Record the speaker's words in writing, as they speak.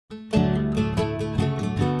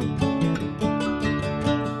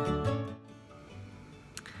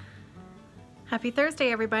Happy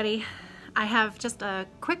Thursday, everybody. I have just a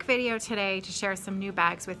quick video today to share some new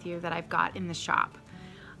bags with you that I've got in the shop.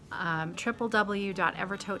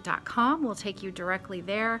 www.evertote.com will take you directly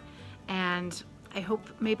there, and I hope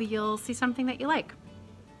maybe you'll see something that you like.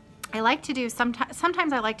 I like to do,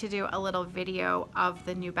 sometimes I like to do a little video of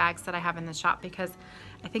the new bags that I have in the shop because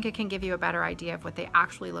I think it can give you a better idea of what they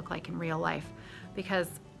actually look like in real life, because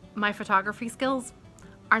my photography skills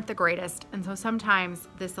aren't the greatest, and so sometimes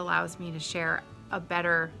this allows me to share a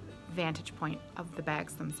better vantage point of the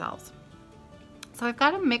bags themselves. So I've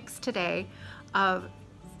got a mix today of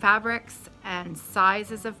fabrics and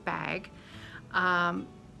sizes of bag, well,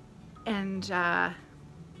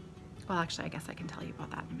 actually I guess I can tell you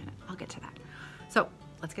about that in a minute. I'll get to that. So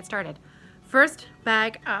let's get started. First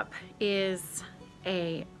bag up is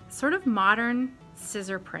a sort of modern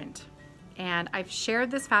scissor print. And I've shared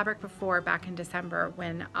this fabric before back in December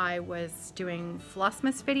when I was doing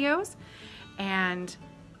Flossmas videos, and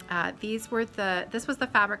this was the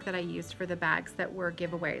fabric that I used for the bags that were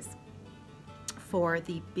giveaways for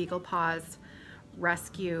the Beagle Paws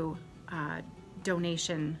Rescue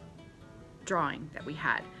donation drawing that we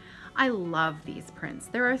had. I love these prints.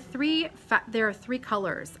 There are three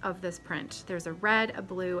colors of this print. There's a red, a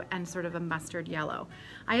blue, and sort of a mustard yellow.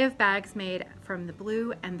 I have bags made from the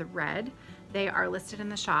blue and the red. They are listed in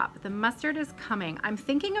the shop. The mustard is coming. I'm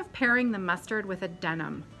thinking of pairing the mustard with a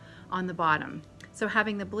denim on the bottom. So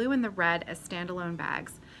having the blue and the red as standalone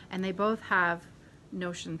bags, and they both have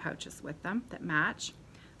notion pouches with them that match.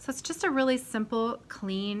 So it's just a really simple,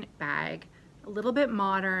 clean bag, a little bit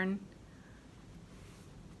modern,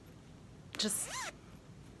 just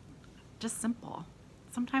simple.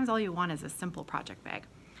 Sometimes all you want is a simple project bag.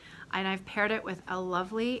 And I've paired it with a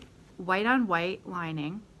lovely white on white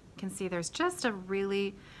lining. You can see there's just a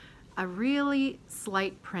really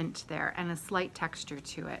slight print there and a slight texture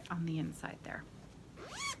to it on the inside there.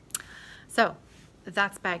 So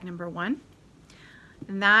that's bag number one.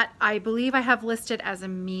 And that I believe I have listed as a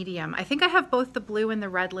medium. I think I have both the blue and the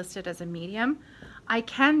red listed as a medium. I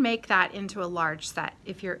can make that into a large set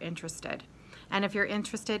if you're interested. And if you're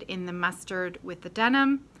interested in the mustard with the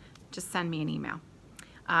denim, just send me an email.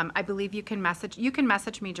 I believe you can message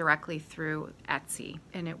me directly through Etsy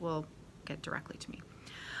and it will get directly to me.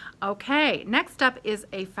 Okay, next up is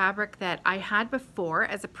a fabric that I had before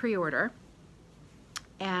as a pre-order,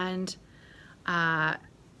 and I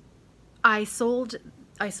sold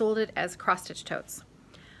it as cross-stitch totes.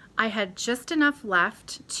 I had just enough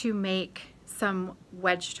left to make some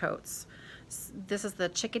wedge totes. This is the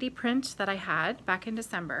chickadee print that I had back in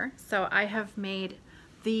December. So I have made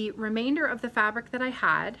the remainder of the fabric that I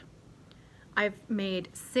had. I've made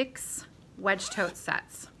 6 wedge tote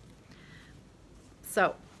sets.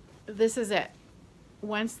 So this is it.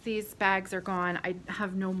 Once these bags are gone, I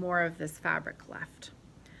have no more of this fabric left.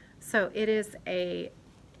 So it's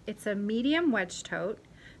a medium wedge tote.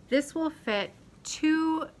 This will fit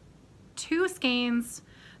two skeins,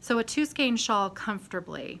 so a 2-skein shawl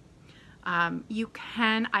comfortably.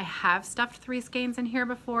 I have stuffed 3 skeins in here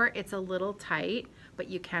before. It's a little tight, but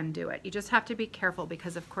you can do it. You just have to be careful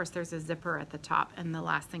because of course there's a zipper at the top, and the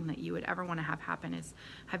last thing that you would ever want to have happen is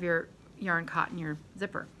have your yarn caught in your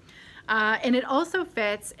zipper. And it also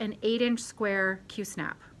fits an 8-inch square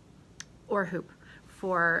Q-snap or hoop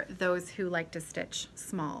for those who like to stitch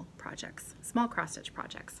small projects, small cross-stitch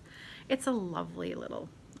projects. It's a lovely little,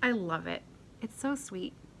 I love it. It's so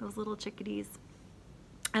sweet, those little chickadees.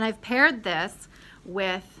 And I've paired this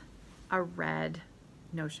with a red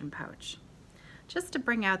notion pouch, just to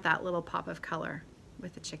bring out that little pop of color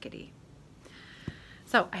with the chickadee.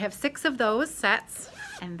 So I have 6 of those sets,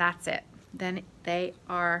 and that's it. Then they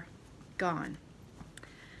are gone.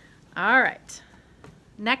 All right,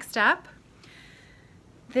 next up,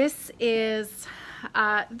 this is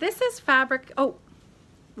fabric. Oh,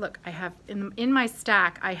 look, I have in my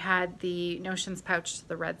stack, I had the notions pouch,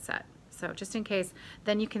 the red set. So just in case,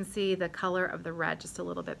 then you can see the color of the red just a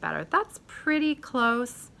little bit better. That's pretty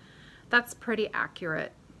close. That's pretty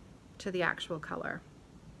accurate to the actual color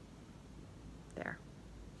there.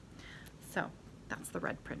 So that's the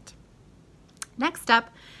red print. Next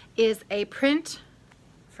up is a print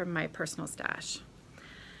from my personal stash.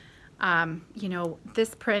 You know,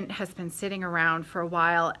 this print has been sitting around for a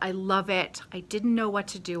while. I love it. I didn't know what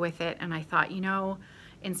to do with it, and I thought, you know,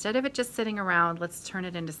 instead of it just sitting around, let's turn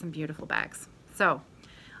it into some beautiful bags. So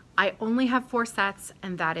I only have 4 sets,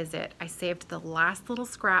 and that is it. I saved the last little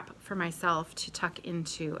scrap for myself to tuck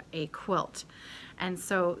into a quilt. And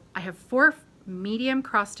so I have 4 medium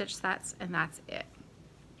cross-stitch sets, and that's it.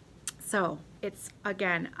 So it's,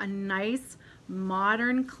 again, a nice,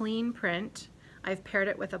 modern, clean print. I've paired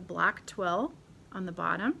it with a black twill on the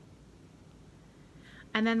bottom.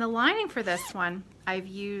 And then the lining for this one, I've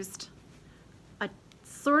used a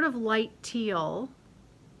sort of light teal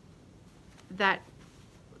that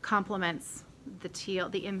complements the teal,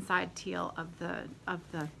 the inside teal of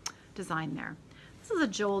the design there. This is a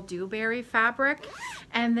Joel Dewberry fabric,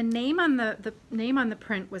 and the name on the name on the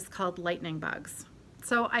print was called Lightning Bugs.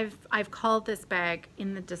 So I've called this bag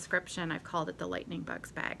in the description, I've called it the Lightning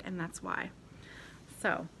Bugs bag, and that's why.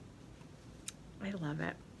 So I love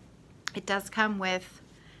it. It does come with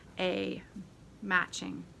a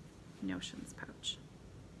matching Notions pouch.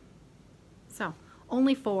 So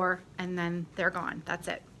only 4, and then they're gone. That's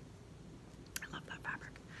it. I love that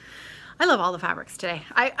fabric. I love all the fabrics today.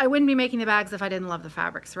 I wouldn't be making the bags if I didn't love the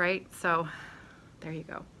fabrics, right? So there you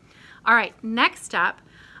go. All right, next up,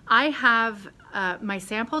 I have my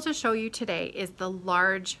sample to show you today is the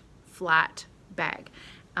large flat bag.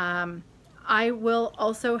 I will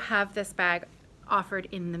also have this bag offered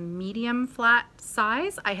in the medium flat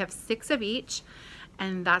size. I have 6 of each,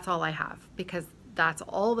 and that's all I have because that's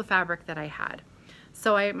all the fabric that I had.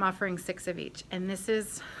 So I'm offering 6 of each, and this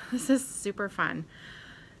is super fun.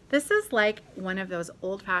 This is like one of those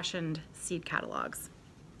old-fashioned seed catalogs,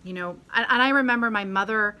 you know, and I remember my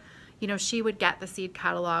mother, you know, she would get the seed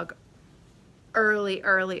catalog early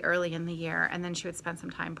in the year, and then she would spend some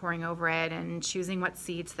time poring over it and choosing what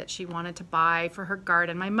seeds that she wanted to buy for her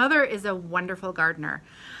garden. My mother is a wonderful gardener.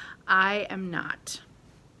 I am not.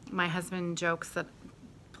 My husband jokes that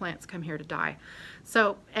plants come here to die.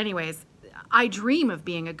 So anyways, I dream of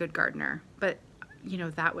being a good gardener, but you know,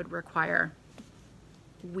 that would require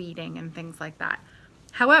weeding and things like that.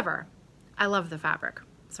 However, I love the fabric.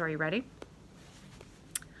 So are you ready?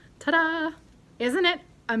 Ta-da! Isn't it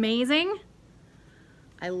amazing?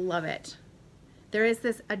 I love it. There is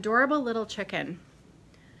this adorable little chicken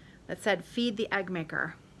that said, "Feed the egg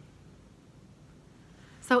maker."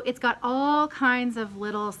 So it's got all kinds of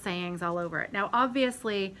little sayings all over it. Now,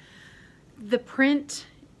 obviously, the print,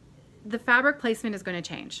 the fabric placement is going to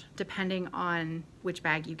change depending on which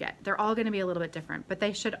bag you get. They're all going to be a little bit different, but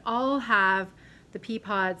they should all have the pea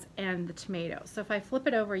pods and the tomatoes. So if I flip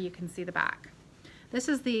it over, you can see the back. This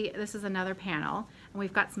is another panel, and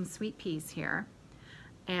we've got some sweet peas here.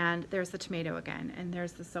 And there's the tomato again, and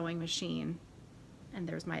there's the sewing machine, and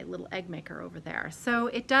there's my little egg maker over there. So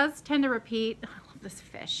it does tend to repeat. I love this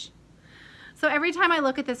fish. So every time I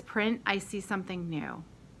look at this print, I see something new.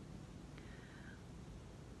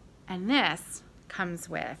 And this comes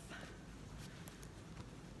with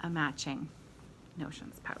a matching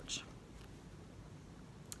Notions pouch.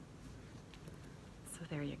 So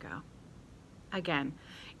there you go. Again,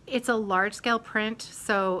 it's a large scale print,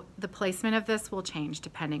 so the placement of this will change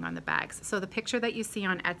depending on the bags. So the picture that you see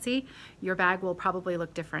on Etsy, your bag will probably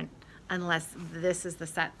look different unless this is the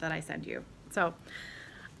set that I send you. So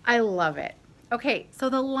I love it. Okay, so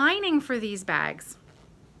the lining for these bags,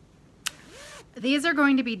 these are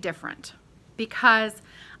going to be different because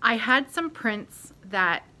I had some prints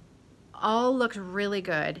that all looked really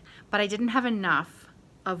good, but I didn't have enough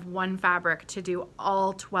of one fabric to do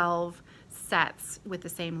all 12 sets with the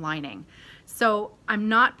same lining. So I'm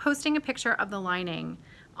not posting a picture of the lining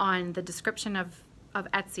on the description of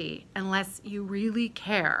Etsy unless you really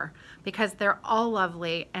care, because they're all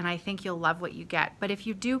lovely and I think you'll love what you get. But if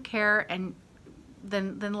you do care, and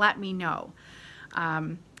then let me know.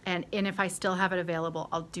 And if I still have it available,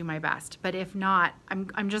 I'll do my best. But if not,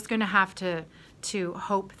 I'm just gonna have to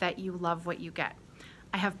hope that you love what you get.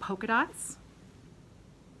 I have polka dots.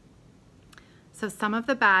 So some of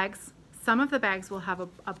the bags will have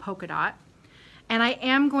a polka dot, and I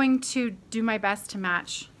am going to do my best to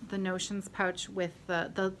match the Notions pouch with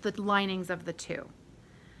the linings of the two.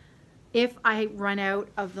 If I run out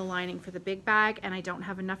of the lining for the big bag and I don't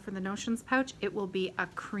have enough for the Notions pouch, it will be a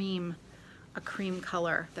cream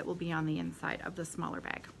color that will be on the inside of the smaller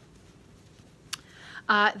bag.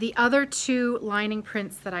 The other 2 lining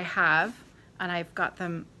prints that I have, and I've got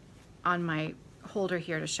them on my holder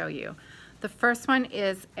here to show you. The first one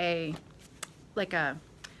is like a,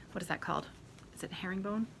 what is that called? Is it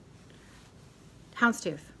herringbone?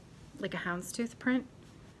 Houndstooth, like a houndstooth print.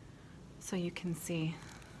 So you can see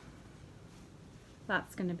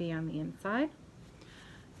that's going to be on the inside.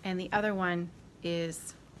 And the other one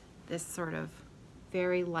is this sort of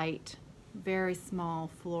very light, very small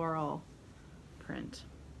floral print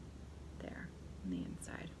there on the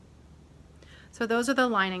inside. So those are the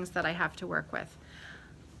linings that I have to work with.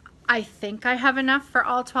 I think I have enough for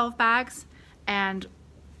all 12 bags, and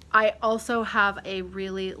I also have a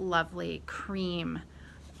really lovely cream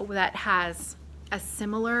that has a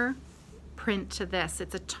similar print to this.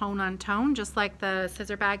 It's a tone on tone, just like the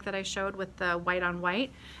scissor bag that I showed with the white on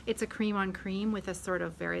white. It's a cream on cream with a sort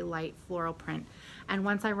of very light floral print. And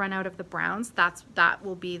once I run out of the browns, that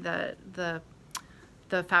will be the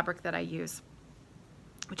fabric that I use,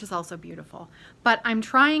 which is also beautiful. But I'm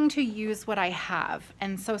trying to use what I have.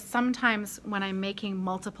 And so sometimes when I'm making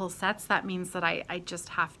multiple sets, that means that I just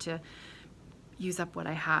have to use up what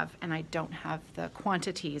I have, and I don't have the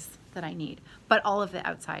quantities that I need. But all of the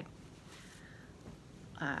outside,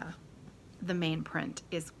 the main print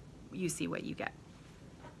is, you see what you get.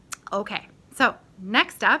 Okay, so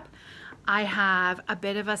next up, I have a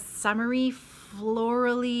bit of a summery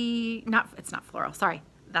florally, it's not floral, sorry,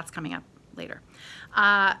 that's coming up later.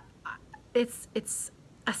 It's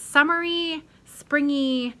a summery,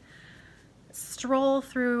 springy stroll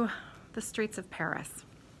through the streets of Paris.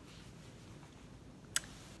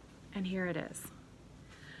 And here it is.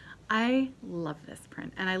 I love this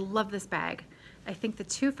print and I love this bag. I think the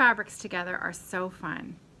two fabrics together are so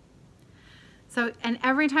fun. So, and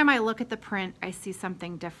every time I look at the print, I see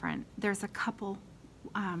something different. There's a couple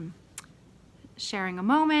sharing a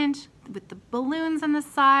moment with the balloons on the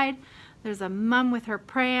side. There's a mum with her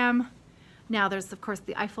pram. Now there's of course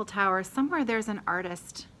the Eiffel Tower. Somewhere there's an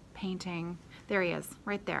artist painting. There he is,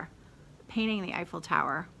 right there, painting the Eiffel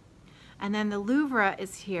Tower. And then the Louvre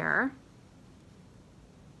is here,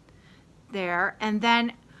 there, and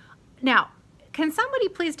then, now, can somebody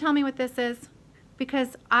please tell me what this is?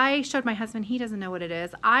 Because I showed my husband, he doesn't know what it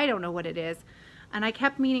is, I don't know what it is, and I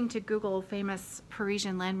kept meaning to Google famous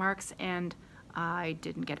Parisian landmarks, and I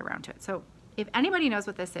didn't get around to it. So if anybody knows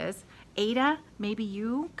what this is, Ada, maybe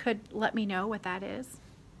you could let me know what that is.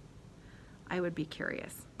 I would be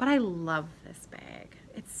curious. But I love this bag.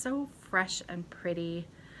 It's so fresh and pretty.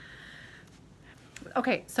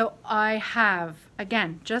 Okay, so I have,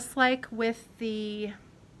 again, just like with the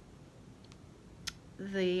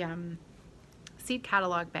seed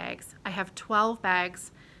catalog bags, I have 12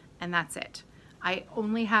 bags and that's it. I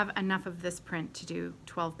only have enough of this print to do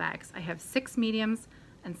 12 bags. I have 6 mediums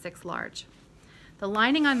and 6 large. The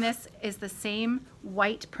lining on this is the same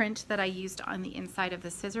white print that I used on the inside of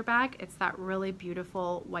the scissor bag. It's that really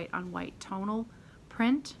beautiful white on white tonal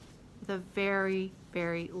print with a very,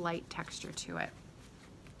 very light texture to it.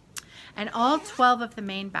 And all 12 of the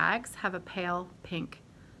main bags have a pale pink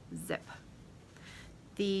zip.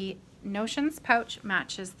 The Notions pouch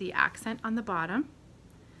matches the accent on the bottom,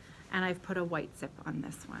 and I've put a white zip on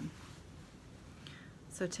this one.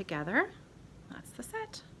 So together, that's the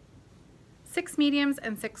set. 6 mediums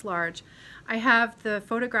and 6 large. I have the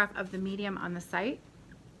photograph of the medium on the site.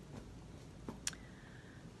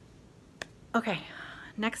 Okay,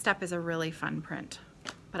 next up is a really fun print,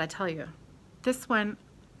 but I tell you, this one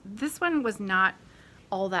was not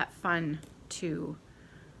all that fun to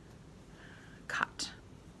cut,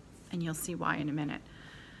 and you'll see why in a minute.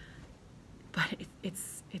 But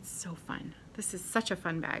it's so fun. This is such a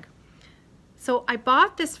fun bag. So I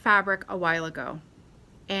bought this fabric a while ago,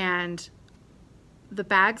 and the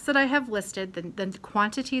bags that I have listed, the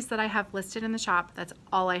quantities that I have listed in the shop, that's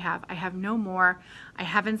all I have. I have no more. I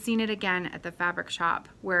haven't seen it again at the fabric shop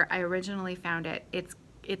where I originally found it.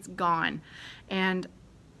 It's gone, and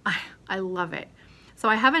I love it. So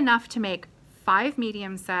I have enough to make 5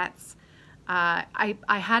 medium sets. I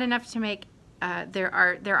had enough to make, there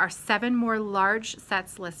are 7 more large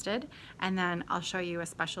sets listed, and then I'll show you a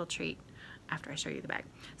special treat after I show you the bag.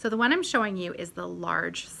 So the one I'm showing you is the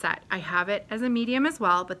large set. I have it as a medium as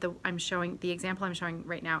well, but the example I'm showing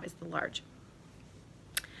right now is the large.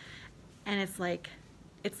 And it's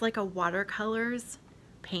like a watercolors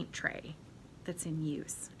paint tray that's in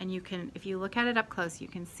use. And you can, if you look at it up close, you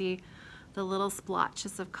can see the little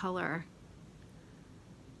splotches of color,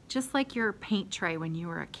 just like your paint tray when you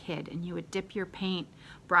were a kid and you would dip your paint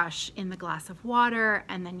brush in the glass of water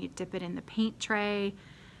and then you dip it in the paint tray.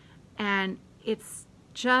 And it's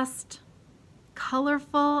just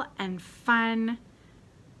colorful and fun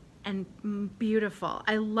and beautiful.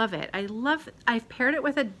 I love it. I've paired it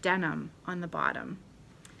with a denim on the bottom.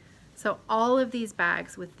 So all of these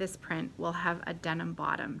bags with this print will have a denim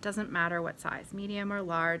bottom. Doesn't matter what size, medium or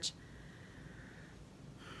large.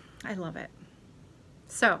 I love it.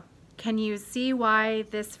 So can you see why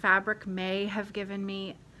this fabric may have given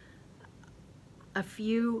me a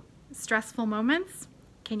few stressful moments?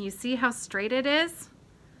 Can you see how straight it is?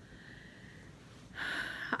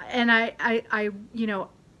 And you know,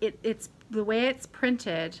 it's the way it's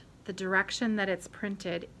printed, the direction that it's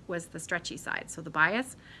printed was the stretchy side, so the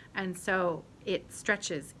bias, and so it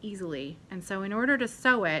stretches easily. And so in order to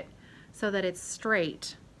sew it so that it's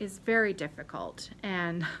straight is very difficult.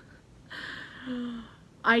 And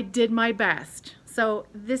I did my best. So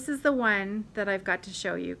this is the one that I've got to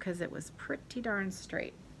show you because it was pretty darn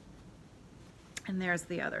straight. And there's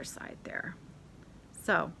the other side there.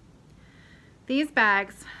 So these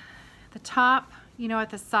bags, the top, you know, at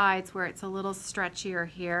the sides where it's a little stretchier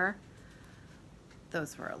here,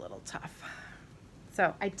 those were a little tough.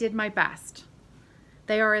 So I did my best.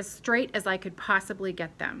 They are as straight as I could possibly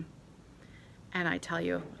get them. And I tell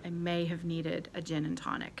you, I may have needed a gin and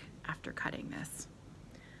tonic after cutting this.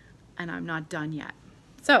 And I'm not done yet.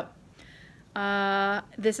 So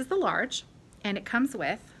this is the large, and it comes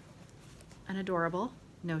with an adorable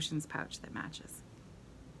Notions pouch that matches.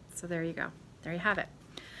 So there you go. There you have it.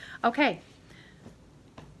 Okay.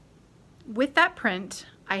 With that print,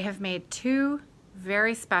 I have made two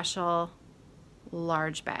very special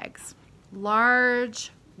large bags.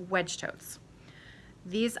 Large wedge totes.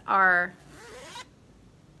 These are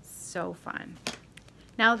so fun.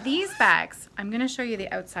 Now these bags, I'm going to show you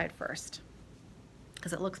the outside first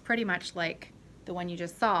because it looks pretty much like the one you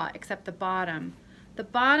just saw, except the bottom. The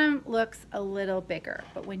bottom looks a little bigger,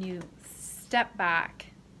 but when you step back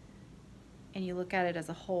and you look at it as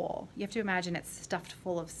a whole, you have to imagine it's stuffed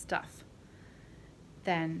full of stuff.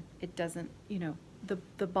 Then it doesn't, you know,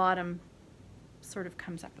 the bottom sort of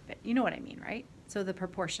comes up a bit. You know what I mean, right? So the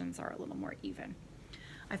proportions are a little more even.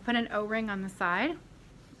 I've put an O-ring on the side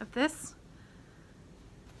of this.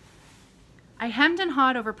 I hemmed and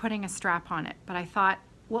hawed over putting a strap on it, but I thought,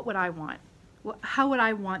 what would I want? How would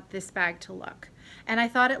I want this bag to look? And I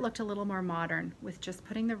thought it looked a little more modern with just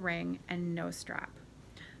putting the ring and no strap.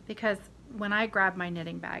 Because when I grab my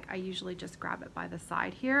knitting bag, I usually just grab it by the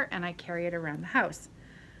side here and I carry it around the house.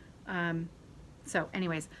 So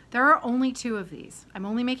anyways, there are only two of these. I'm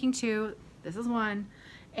only making two. This is one.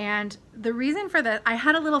 And the reason for that, I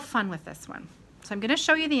had a little fun with this one. So I'm going to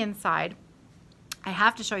show you the inside. I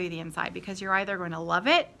have to show you the inside because you're either going to love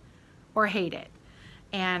it or hate it.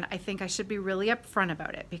 And I think I should be really upfront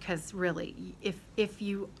about it because really, if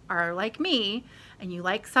you are like me and you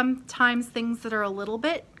like sometimes things that are a little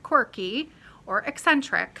bit quirky or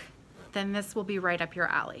eccentric, then this will be right up your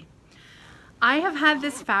alley. I have had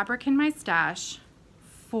this fabric in my stash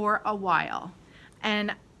for a while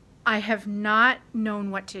and I have not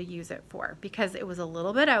known what to use it for because it was a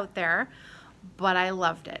little bit out there, but I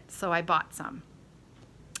loved it, so I bought some.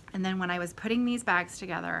 And then when I was putting these bags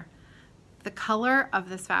together, the color of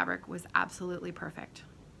this fabric was absolutely perfect.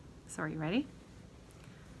 So are you ready?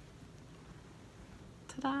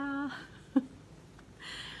 Ta-da!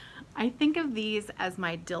 I think of these as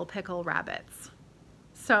my dill pickle rabbits.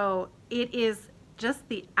 So it is just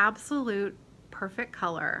the absolute perfect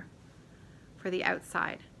color for the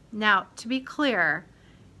outside. Now, to be clear,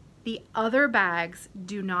 the other bags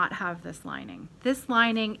do not have this lining. This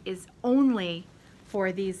lining is only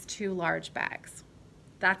for these two large bags.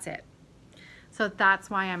 That's it. So that's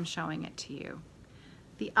why I'm showing it to you.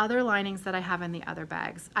 The other linings that I have in the other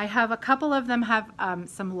bags, I have a couple of them have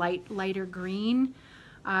some lighter green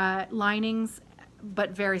linings,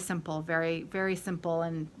 but very simple, very simple,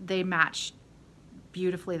 and they match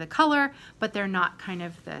beautifully the color, but they're not kind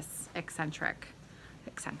of this eccentric.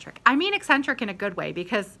 I mean eccentric in a good way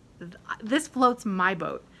because this floats my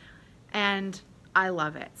boat and I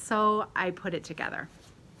love it. So I put it together.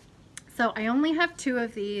 So I only have two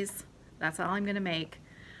of these. That's all I'm going to make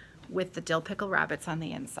with the dill pickle rabbits on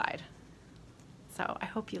the inside. So I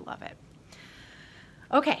hope you love it.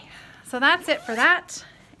 Okay, so that's it for that.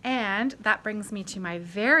 And that brings me to my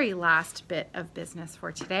very last bit of business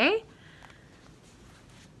for today.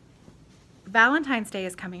 Valentine's Day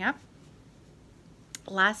is coming up.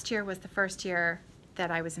 Last year was the first year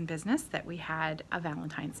that I was in business that we had a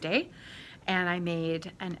Valentine's Day, and I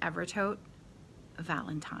made an Evertote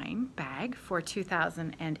Valentine bag for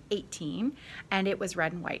 2018, and it was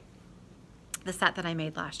red and white. The set that I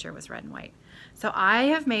made last year was red and white. So I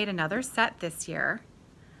have made another set this year,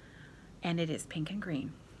 and it is pink and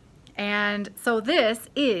green. And so this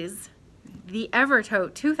is the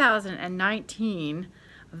Evertote 2019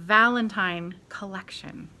 Valentine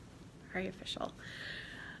collection. Very official.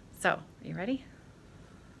 So, are you ready?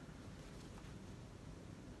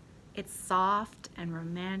 It's soft and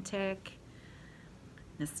romantic,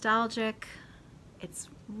 nostalgic. It's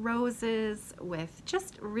roses with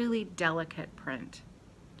just really delicate print.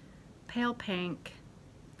 Pale pink.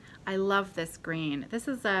 I love this green. This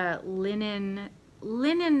is a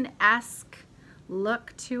linen-esque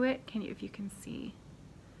look to it. If you can see,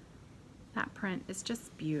 that print is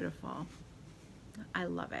just beautiful. I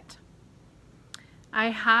love it.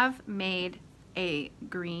 I have made a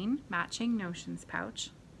green matching Notions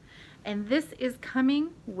pouch, and this is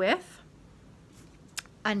coming with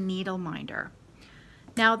a needle minder.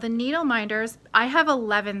 Now the needle minders, I have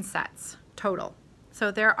 11 sets total.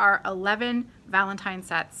 So there are 11 Valentine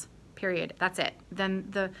sets, period. That's it.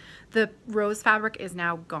 Then the rose fabric is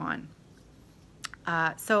now gone.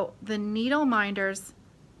 So the needle minders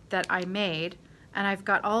that I made, and I've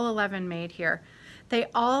got all 11 made here, they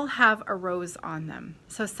all have a rose on them.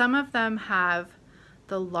 So some of them have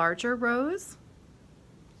the larger rose,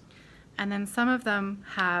 and then some of them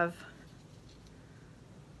have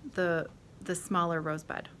the smaller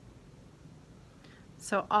rosebud.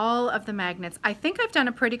 So all of the magnets, I think I've done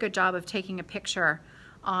a pretty good job of taking a picture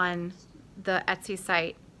on the Etsy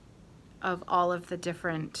site of all of the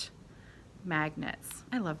different magnets.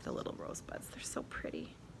 I love the little rosebuds, they're so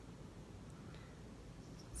pretty.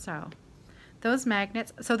 So those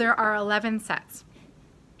magnets, so there are 11 sets.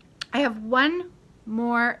 I have one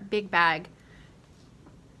more big bag.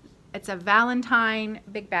 It's a Valentine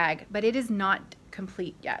big bag, but it is not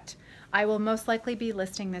complete yet. I will most likely be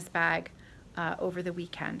listing this bag over the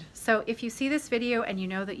weekend. So if you see this video and you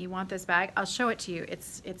know that you want this bag, I'll show it to you.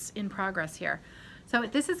 It's in progress here. So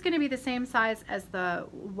this is going to be the same size as the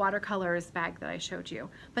watercolors bag that I showed you,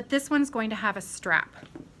 but this one's going to have a strap.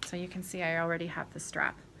 So you can see I already have the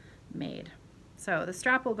strap made. So the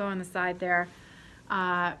strap will go on the side there.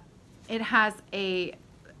 It has a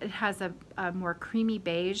more creamy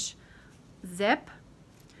beige zip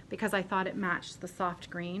because I thought it matched the soft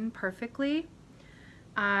green perfectly.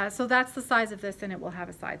 So that's the size of this, and it will have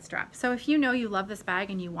a side strap. So if you know you love this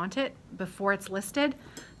bag and you want it before it's listed,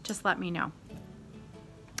 just let me know.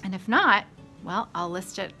 And if not, well, I'll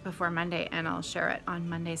list it before Monday and I'll share it on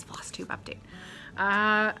Monday's FlossTube update.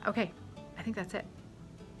 Okay, I think that's it.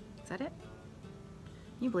 Is that it?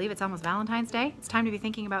 Can you believe it's almost Valentine's Day? It's time to be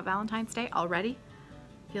thinking about Valentine's Day already.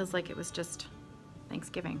 Feels like it was just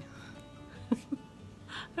Thanksgiving.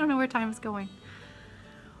 I don't know where time is going,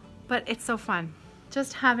 but it's so fun.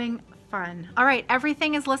 Just having fun. All right,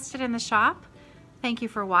 everything is listed in the shop. Thank you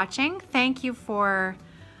for watching. Thank you for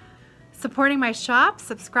supporting my shop,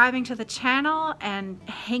 subscribing to the channel, and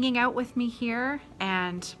hanging out with me here.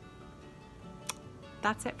 And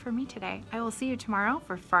that's it for me today. I will see you tomorrow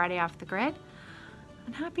for Friday Off the Grid,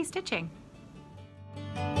 and happy stitching.